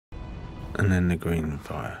And then the green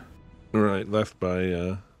fire. Right, left by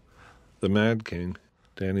the Mad King,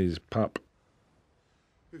 Dany's pup.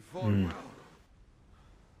 We fought well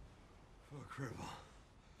for a cripple.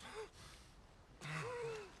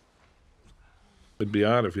 It'd be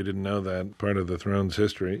odd if you didn't know that part of the throne's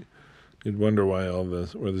history. You'd wonder why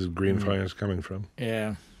where this green fire's coming from.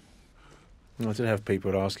 Yeah. I did have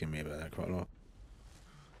people asking me about that quite a lot.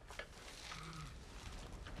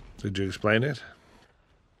 Did you explain it?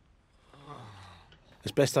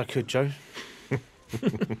 As best I could, Joe.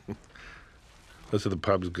 Those are the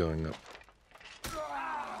pubs going up.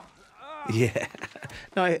 Yeah.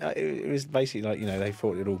 No, it was basically like, they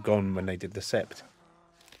thought it all gone when they did the sept.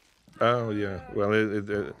 Oh, yeah. Well,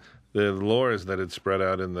 the lore is that it spread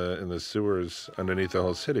out in the sewers underneath the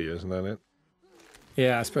whole city, isn't that it?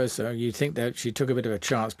 Yeah, I suppose so. You'd think that she took a bit of a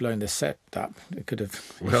chance blowing the set up. It could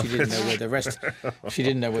have. Well, she didn't know where the rest. She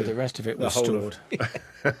didn't know where the rest of it was stored.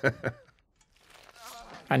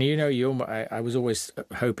 And I was always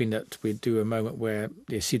hoping that we'd do a moment where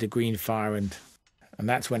you see the green fire, and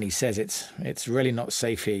that's when he says it's really not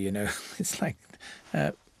safe here. It's like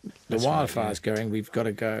the wildfire's going. We've got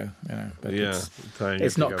to go. But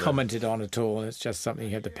it's not commented on at all. It's just something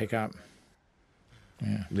you have to pick up.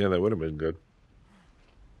 Yeah. Yeah, that would have been good.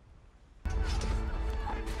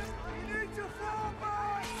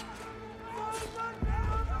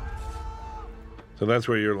 So that's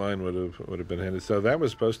where your line would have been handed. So that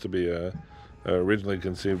was supposed to be originally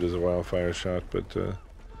conceived as a wildfire shot, but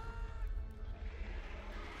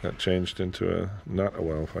got changed into not a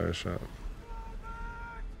wildfire shot.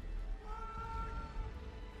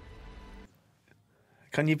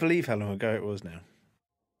 Can you believe how long ago it was now?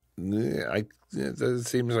 Yeah, it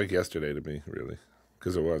seems like yesterday to me, really,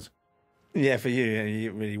 because it was. Yeah, for you,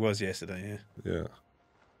 it really was yesterday, yeah. Yeah.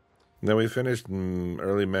 Now we finished in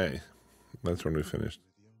early May. That's when we finished.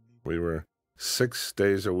 We were 6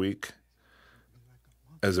 days a week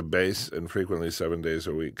as a base and frequently 7 days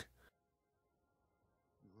a week.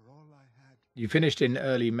 You finished in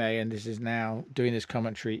early May, and this is now doing this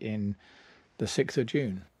commentary in the 6th of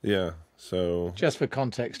June. Yeah, so... Just for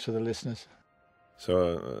context for the listeners.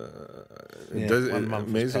 So, Yeah, it does, 1 month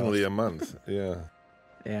amazingly has a month, yeah.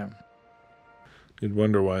 Yeah. You'd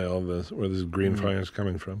wonder why where this green fire's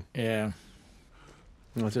coming from. Yeah.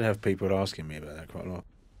 I did have people asking me about that quite a lot.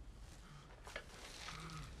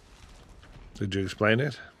 Did you explain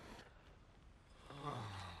it?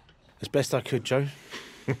 As best I could, Joe.